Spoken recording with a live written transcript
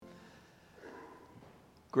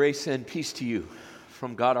Grace and peace to you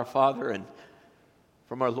from God our Father and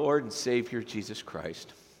from our Lord and Savior Jesus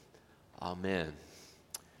Christ. Amen.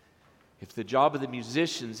 If the job of the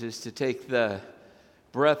musicians is to take the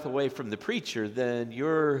breath away from the preacher, then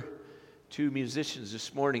your two musicians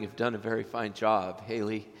this morning have done a very fine job.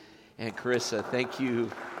 Haley and Carissa, thank you.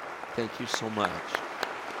 Thank you so much.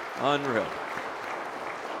 Unreal.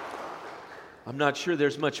 I'm not sure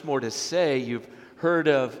there's much more to say. You've heard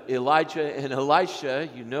of Elijah and Elisha.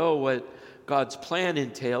 You know what God's plan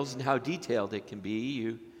entails and how detailed it can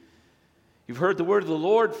be. You've heard the word of the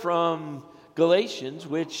Lord from Galatians,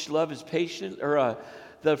 which love is patient, or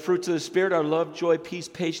the fruits of the Spirit are love, joy, peace,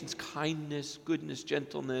 patience, kindness, goodness,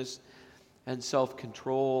 gentleness, and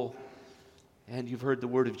self-control. And you've heard the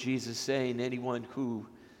word of Jesus saying, anyone who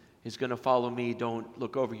is going to follow me, don't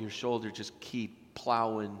look over your shoulder, just keep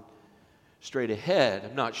plowing straight ahead.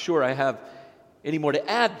 I'm not sure I have any more to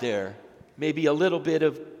add there. Maybe a little bit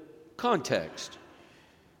of context.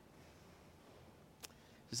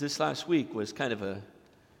 This last week was kind of an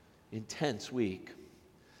intense week.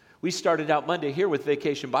 We started out Monday here with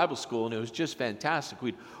Vacation Bible School, and it was just fantastic.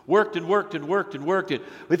 We'd worked and worked and worked and worked, and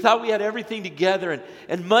we thought we had everything together.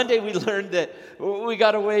 And Monday we learned that we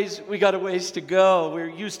got a ways to go. We're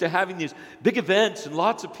used to having these big events and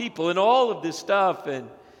lots of people and all of this stuff. And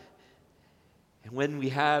when we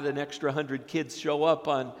had an extra 100 kids show up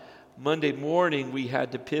on Monday morning, we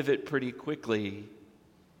had to pivot pretty quickly.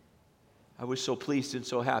 I was so pleased and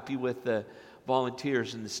so happy with the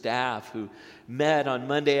volunteers and the staff who met on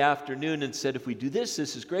Monday afternoon and said, if we do this,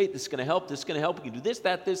 this is great, this is going to help, we can do this,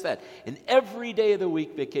 that. And every day of the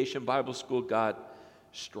week, Vacation Bible School got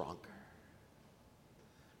stronger.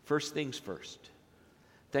 First things first.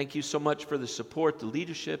 Thank you so much for the support, the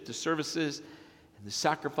leadership, the services, and the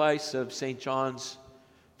sacrifice of St. John's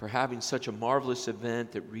for having such a marvelous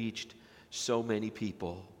event that reached so many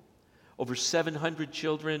people. Over 700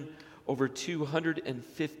 children, over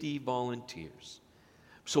 250 volunteers.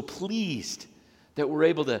 I'm so pleased that we're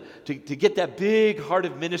able to get that big heart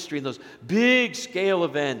of ministry and those big scale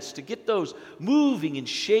events, to get those moving and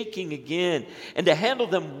shaking again, and to handle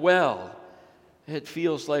them well. It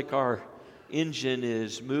feels like our engine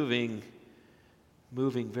is moving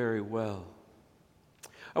very well.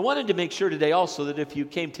 I wanted to make sure today also that if you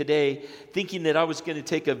came today thinking that I was going to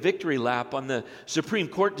take a victory lap on the Supreme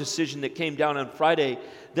Court decision that came down on Friday,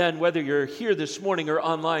 then whether you're here this morning or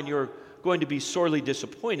online, you're going to be sorely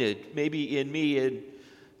disappointed, maybe in me. And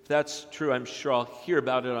if that's true, I'm sure I'll hear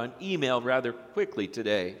about it on email rather quickly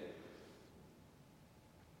today.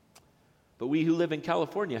 But we who live in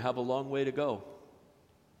California have a long way to go.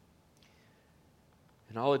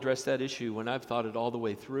 And I'll address that issue when I've thought it all the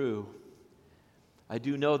way through. I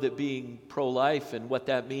do know that being pro-life and what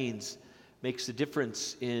that means makes a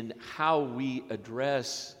difference in how we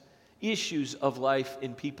address issues of life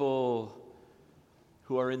in people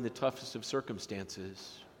who are in the toughest of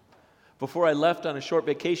circumstances. Before I left on a short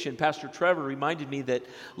vacation, Pastor Trevor reminded me that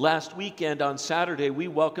last weekend on Saturday, we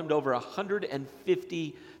welcomed over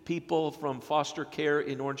 150 people from foster care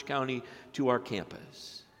in Orange County to our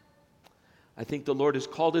campus. I think the Lord has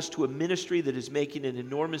called us to a ministry that is making an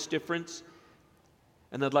enormous difference.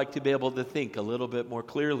 And I'd like to be able to think a little bit more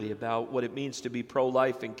clearly about what it means to be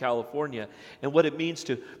pro-life in California and what it means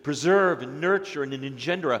to preserve and nurture and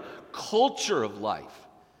engender a culture of life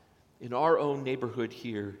in our own neighborhood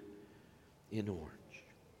here in Orange.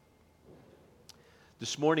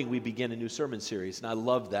 This morning we begin a new sermon series, and I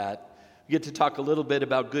love that. We get to talk a little bit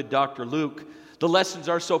about good Dr. Luke. The lessons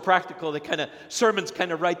are so practical that sermons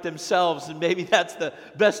kind of write themselves, and maybe that's the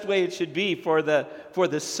best way it should be for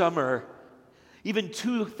the summer. Even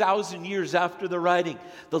 2,000 years after the writing,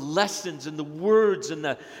 the lessons and the words and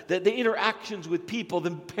the interactions with people, the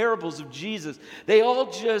parables of Jesus, they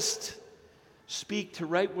all just speak to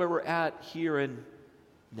right where we're at here and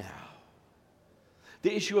now.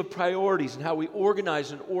 The issue of priorities and how we organize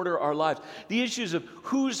and order our lives. The issues of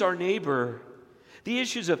who's our neighbor. The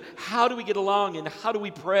issues of how do we get along and how do we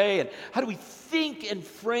pray and how do we think and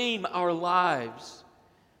frame our lives.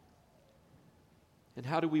 And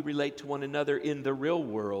how do we relate to one another in the real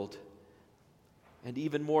world? And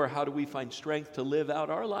even more, how do we find strength to live out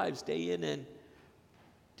our lives day in and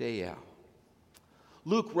day out?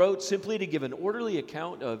 Luke wrote simply to give an orderly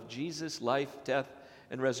account of Jesus' life, death,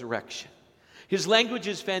 and resurrection. His language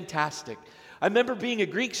is fantastic. I remember being a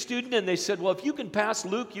Greek student, and they said, well, if you can pass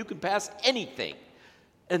Luke, you can pass anything.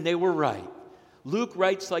 And they were right. Luke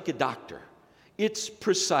writes like a doctor. It's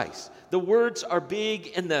precise. The words are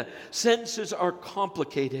big and the sentences are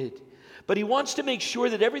complicated. But he wants to make sure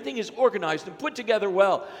that everything is organized and put together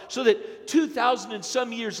well, so that 2,000 and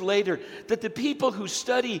some years later, that the people who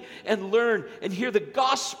study and learn and hear the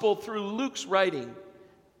gospel through Luke's writing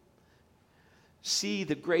see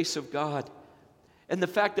the grace of God. And the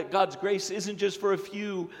fact that God's grace isn't just for a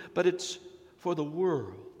few, but it's for the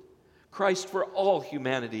world. Christ for all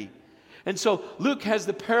humanity. And so Luke has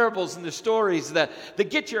the parables and the stories, that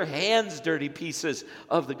get your hands dirty pieces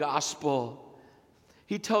of the gospel.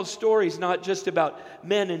 He tells stories not just about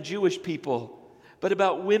men and Jewish people, but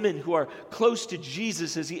about women who are close to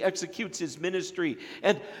Jesus as he executes his ministry,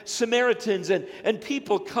 and Samaritans and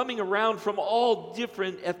people coming around from all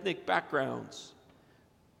different ethnic backgrounds.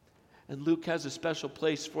 And Luke has a special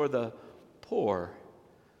place for the poor,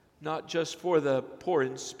 not just for the poor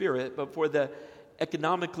in spirit, but for the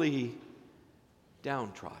economically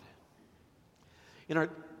downtrodden.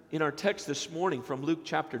 In our text this morning from Luke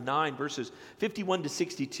chapter 9, verses 51 to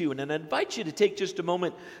 62, and I invite you to take just a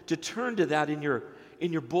moment to turn to that in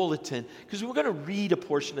your bulletin, because we're going to read a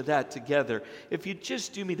portion of that together. If you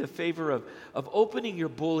just do me the favor of opening your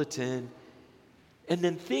bulletin, and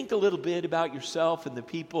then think a little bit about yourself and the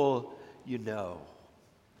people you know.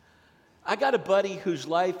 I got a buddy whose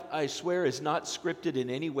life, I swear, is not scripted in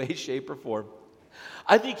any way, shape, or form.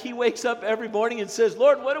 I think he wakes up every morning and says,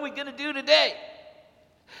 Lord, what are we going to do today?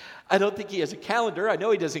 I don't think he has a calendar. I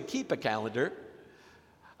know he doesn't keep a calendar.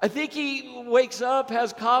 I think he wakes up,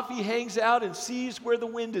 has coffee, hangs out, and sees where the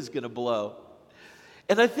wind is going to blow.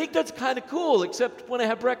 And I think that's kind of cool, except when I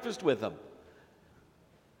have breakfast with him.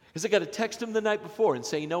 Because I got to text him the night before and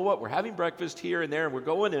say, you know what, we're having breakfast here and there, and we're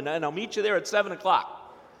going, and I'll meet you there at 7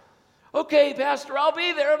 o'clock. Okay, Pastor, I'll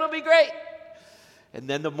be there. It'll be great. And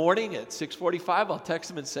then the morning at 6:45, I'll text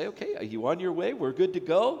him and say, okay, are you on your way? We're good to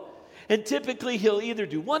go. And typically he'll either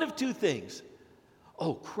do one of two things.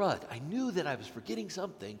 Oh, crud, I knew that I was forgetting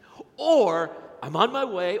something. Or I'm on my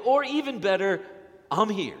way, or even better, I'm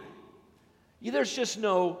here. There's just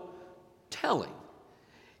no telling.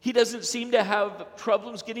 He doesn't seem to have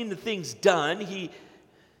problems getting the things done. He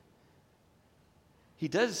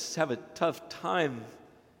does have a tough time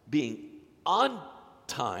being on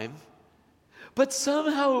time, but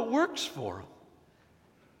somehow it works for him.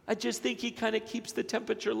 I just think he kind of keeps the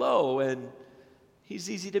temperature low, and he's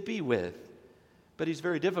easy to be with. But he's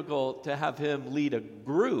very difficult to have him lead a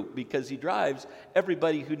group, because he drives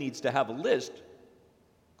everybody who needs to have a list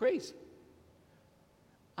crazy.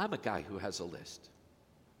 I'm a guy who has a list.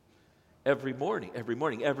 Every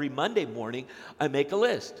Monday morning, I make a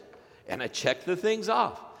list, and I check the things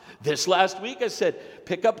off. This last week, I said,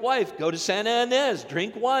 pick up wife, go to Santa Ynez,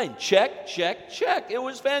 drink wine, check, check, check. It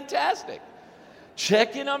was fantastic.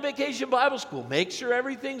 Check in on Vacation Bible School, make sure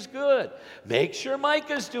everything's good. Make sure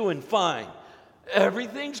Micah's doing fine.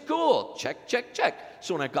 Everything's cool. Check, check, check.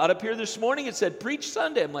 So when I got up here this morning, it said, preach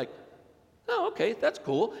Sunday. I'm like, oh, okay, that's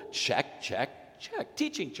cool. Check, check, check.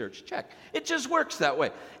 Teaching church, check. It just works that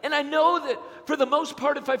way. And I know that for the most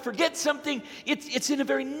part, if I forget something, it's in a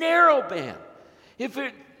very narrow band.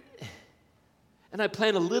 And I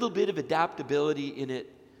plan a little bit of adaptability in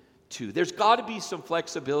it too. There's got to be some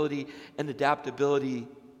flexibility and adaptability.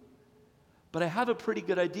 But I have a pretty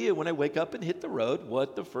good idea when I wake up and hit the road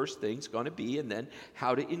what the first thing's going to be, and then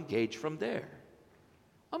how to engage from there.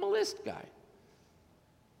 I'm a list guy.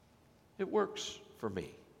 It works for me.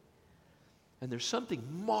 And there's something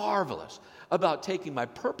marvelous about taking my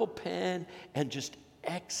purple pen and just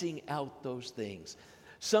Xing out those things.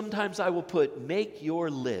 Sometimes I will put make your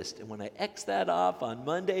list, and when I X that off on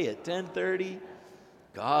Monday at 10:30,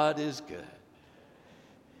 God is good.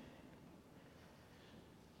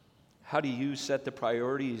 How do you set the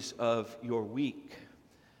priorities of your week,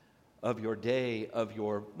 of your day, of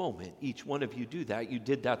your moment? Each one of you do that. You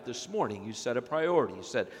did that this morning. You set a priority. You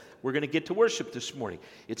said, we're going to get to worship this morning.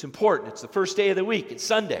 It's important. It's the first day of the week. It's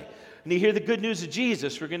Sunday. We're going to hear the good news of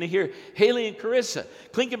Jesus. We're going to hear Haley and Carissa.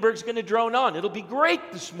 Klinkenberg's going to drone on. It'll be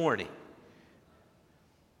great this morning.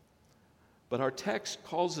 But our text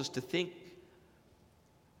calls us to think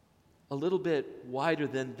a little bit wider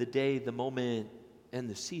than the day, the moment, and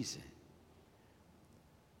the season.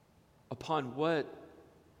 Upon what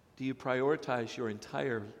do you prioritize your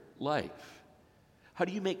entire life? How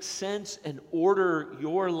do you make sense and order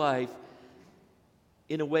your life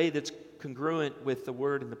in a way that's congruent with the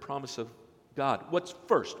word and the promise of God? What's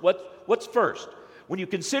first? What's first? When you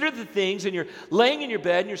consider the things and you're laying in your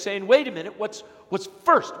bed and you're saying, wait a minute, what's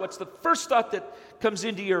first? What's the first thought that comes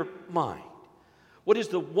into your mind? What is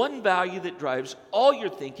the one value that drives all your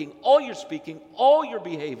thinking, all your speaking, all your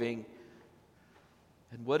behaving?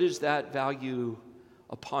 And what is that value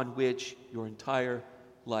upon which your entire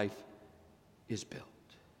life is built?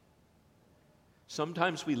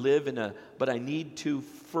 Sometimes we live in a but I need to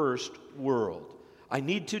first world. I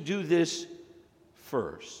need to do this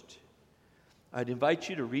first. I'd invite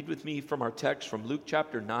you to read with me from our text from Luke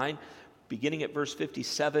chapter 9, beginning at verse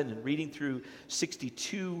 57 and reading through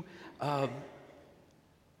 62.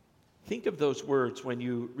 Think of those words when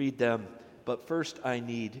you read them, but first I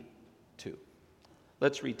need to.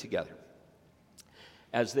 Let's read together.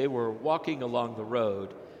 As they were walking along the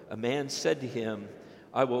road, a man said to him,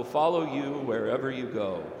 I will follow you wherever you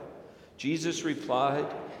go. Jesus replied,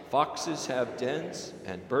 foxes have dens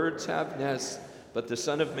and birds have nests, but the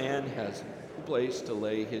Son of Man has no place to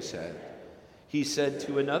lay his head. He said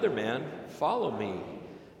to another man, follow me.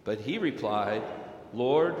 But he replied,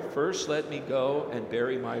 Lord, first let me go and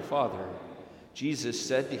bury my father. Jesus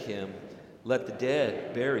said to him, let the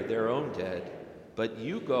dead bury their own dead, but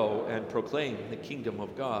you go and proclaim the kingdom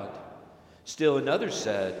of God. Still another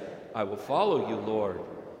said, I will follow you, Lord,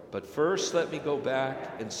 but first let me go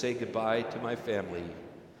back and say goodbye to my family.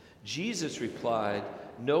 Jesus replied,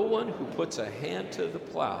 no one who puts a hand to the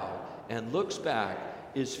plow and looks back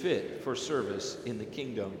is fit for service in the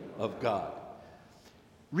kingdom of God.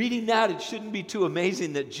 Reading that, it shouldn't be too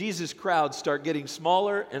amazing that Jesus' crowds start getting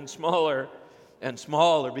smaller and smaller and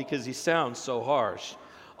smaller because he sounds so harsh.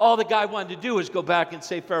 All the guy wanted to do was go back and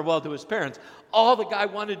say farewell to his parents. All the guy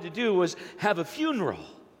wanted to do was have a funeral.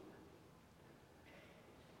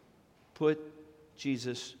 Put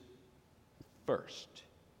Jesus first.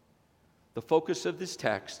 The focus of this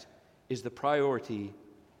text is the priority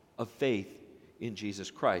of faith in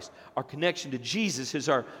Jesus Christ. Our connection to Jesus is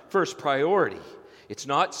our first priority. It's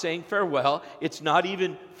not saying farewell. It's not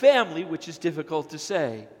even family, which is difficult to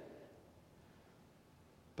say.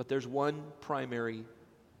 But there's one primary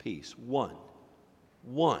piece. One.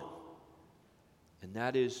 And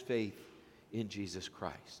that is faith in Jesus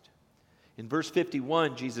Christ. In verse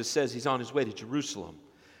 51, Jesus says he's on his way to Jerusalem.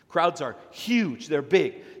 Crowds are huge. They're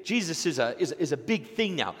big. Jesus is a big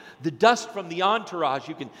thing now. The dust from the entourage,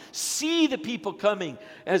 you can see the people coming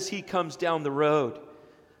as he comes down the road.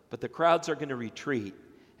 But the crowds are going to retreat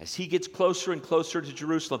as he gets closer and closer to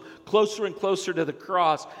Jerusalem, closer and closer to the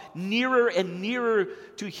cross, nearer and nearer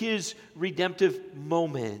to his redemptive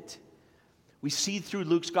moment. We see through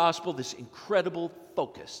Luke's gospel this incredible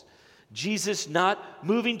focus. Jesus not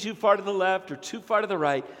moving too far to the left or too far to the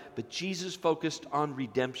right, but Jesus focused on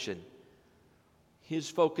redemption. His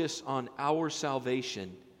focus on our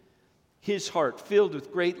salvation. His heart filled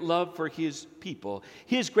with great love for his people.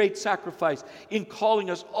 His great sacrifice in calling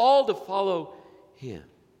us all to follow him.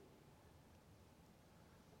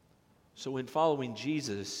 So in following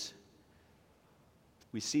Jesus,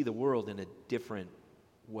 we see the world in a different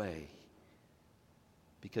way.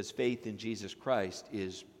 Because faith in Jesus Christ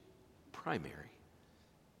is primary.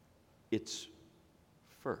 It's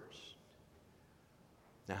first.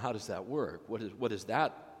 Now, how does that work? What does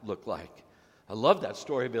that look like? I love that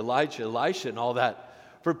story of Elijah, Elisha, and all that.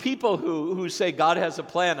 For people who say God has a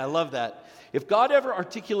plan, I love that. If God ever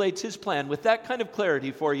articulates his plan with that kind of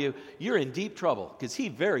clarity for you, you're in deep trouble, because he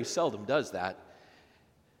very seldom does that.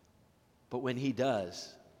 But when he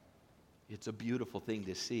does, it's a beautiful thing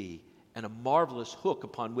to see and a marvelous hook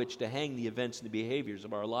upon which to hang the events and the behaviors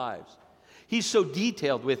of our lives. He's so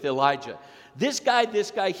detailed with Elijah. This guy,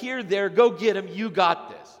 here, there, go get him, you got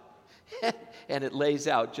this. And it lays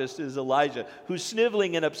out just as Elijah, who's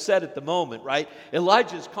sniveling and upset at the moment, right?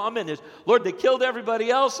 Elijah's comment is, Lord, they killed everybody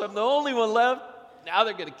else. I'm the only one left. Now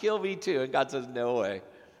they're going to kill me too. And God says, no way.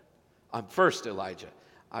 I'm first, Elijah.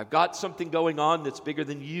 I've got something going on that's bigger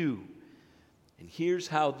than you. And here's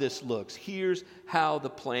how this looks. Here's how the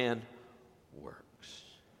plan works.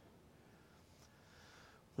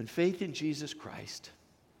 When faith in Jesus Christ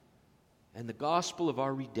and the gospel of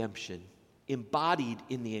our redemption embodied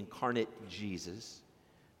in the incarnate Jesus,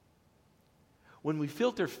 when we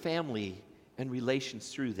filter family and relations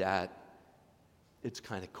through that, it's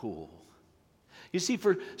kind of cool. You see,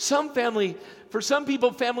 for some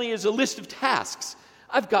people, family is a list of tasks.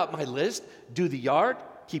 I've got my list. Do the yard,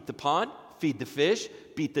 keep the pond, feed the fish,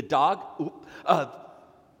 beat the dog.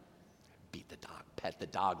 Beat the dog, pet the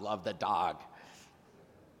dog, love the dog.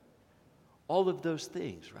 All of those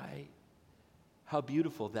things, right? How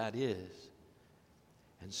beautiful that is.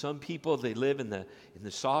 And some people, they live in the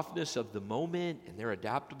softness of the moment, and they're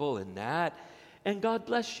adaptable in that. And God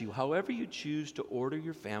bless you. However you choose to order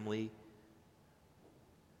your family,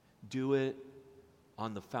 do it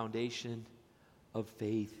on the foundation of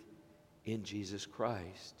faith in Jesus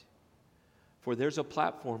Christ. For there's a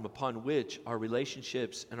platform upon which our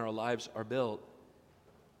relationships and our lives are built.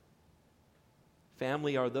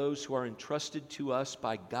 Family are those who are entrusted to us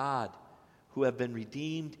by God, who have been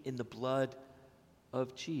redeemed in the blood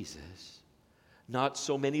of Jesus. Not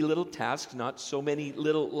so many little tasks, not so many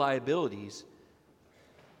little liabilities,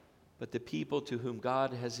 but the people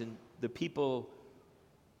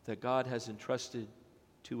that God has entrusted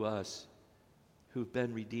to us who've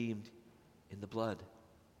been redeemed in the blood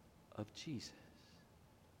of Jesus.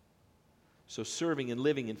 So serving and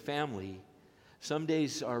living in family, some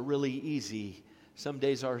days are really easy. Some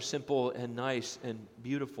days are simple and nice and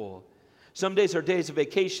beautiful. Some days are days of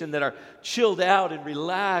vacation that are chilled out and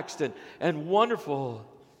relaxed and wonderful.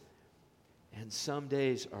 And some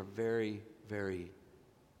days are very, very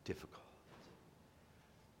difficult.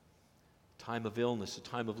 Time of illness, a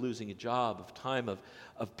time of losing a job, a time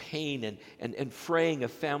of pain and fraying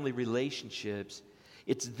of family relationships.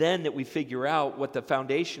 It's then that we figure out what the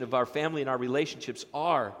foundation of our family and our relationships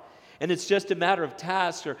are. And it's just a matter of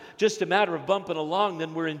tasks or just a matter of bumping along,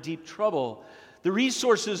 then we're in deep trouble. The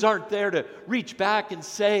resources aren't there to reach back and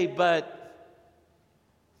say, but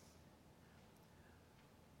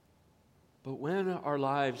when our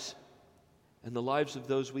lives and the lives of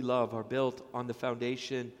those we love are built on the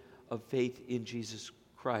foundation of faith in Jesus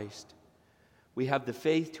Christ, we have the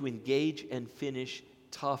faith to engage and finish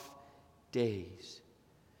tough days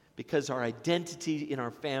because our identity in our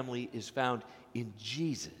family is found in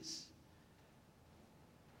Jesus,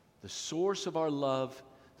 the source of our love,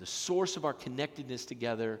 the source of our connectedness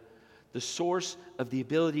together, the source of the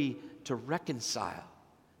ability to reconcile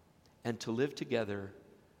and to live together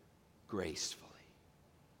gracefully.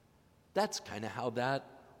 That's kind of how that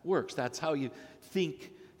works. That's how you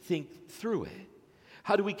think through it.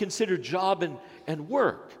 How do we consider job and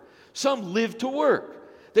work? Some live to work.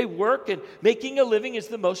 They work, and making a living is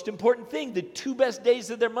the most important thing. The 2 best days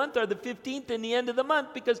of their month are the 15th and the end of the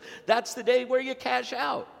month because that's the day where you cash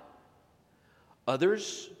out.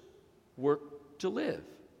 Others work to live.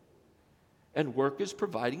 And work is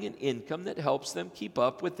providing an income that helps them keep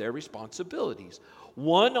up with their responsibilities.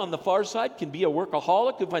 One on the far side can be a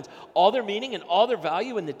workaholic who finds all their meaning and all their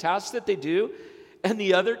value in the tasks that they do. And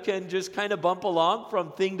the other can just kind of bump along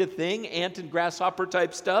from thing to thing, ant and grasshopper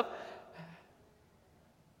type stuff.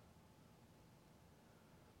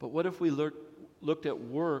 But what if we looked at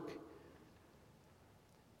work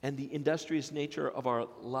and the industrious nature of our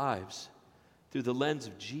lives through the lens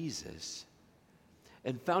of Jesus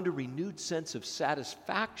and found a renewed sense of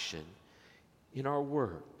satisfaction in our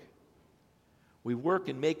work? We work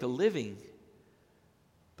and make a living,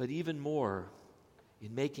 but even more,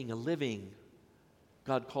 in making a living,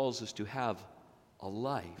 God calls us to have a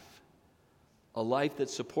life that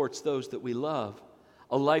supports those that we love,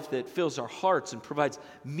 a life that fills our hearts and provides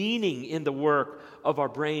meaning in the work of our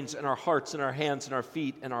brains and our hearts and our hands and our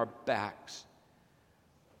feet and our backs.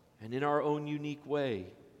 And in our own unique way,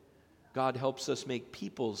 God helps us make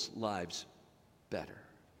people's lives better.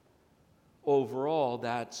 Overall,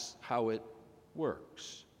 that's how it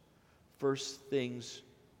works. First things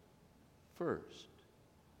first.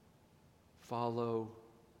 Follow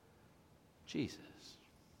Jesus.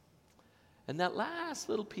 And that last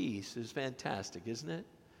little piece is fantastic, isn't it?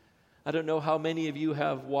 I don't know how many of you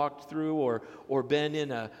have walked through or been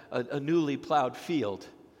in a newly plowed field.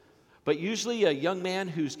 But usually a young man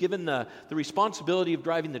who's given the responsibility of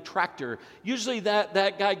driving the tractor, usually that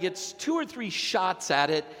guy gets 2 or 3 shots at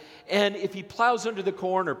it. And if he plows under the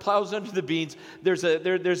corn or plows under the beans, there's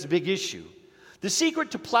a big issue. The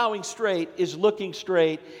secret to plowing straight is looking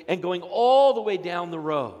straight and going all the way down the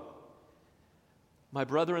row. My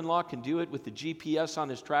brother-in-law can do it with the GPS on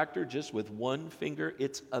his tractor just with one finger.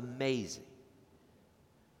 It's amazing.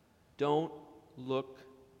 Don't look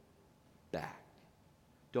back.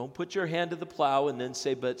 Don't put your hand to the plow and then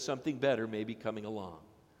say, but something better may be coming along.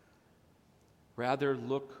 Rather,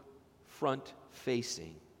 look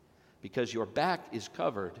front-facing, because your back is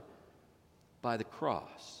covered by the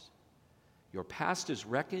cross. Your past is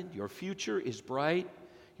reckoned, your future is bright,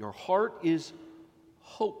 your heart is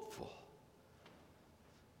hopeful.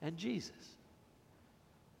 And Jesus.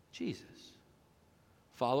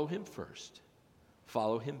 Follow him first.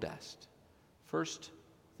 Follow him best. First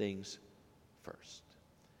things first.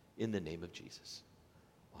 In the name of Jesus.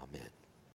 Amen.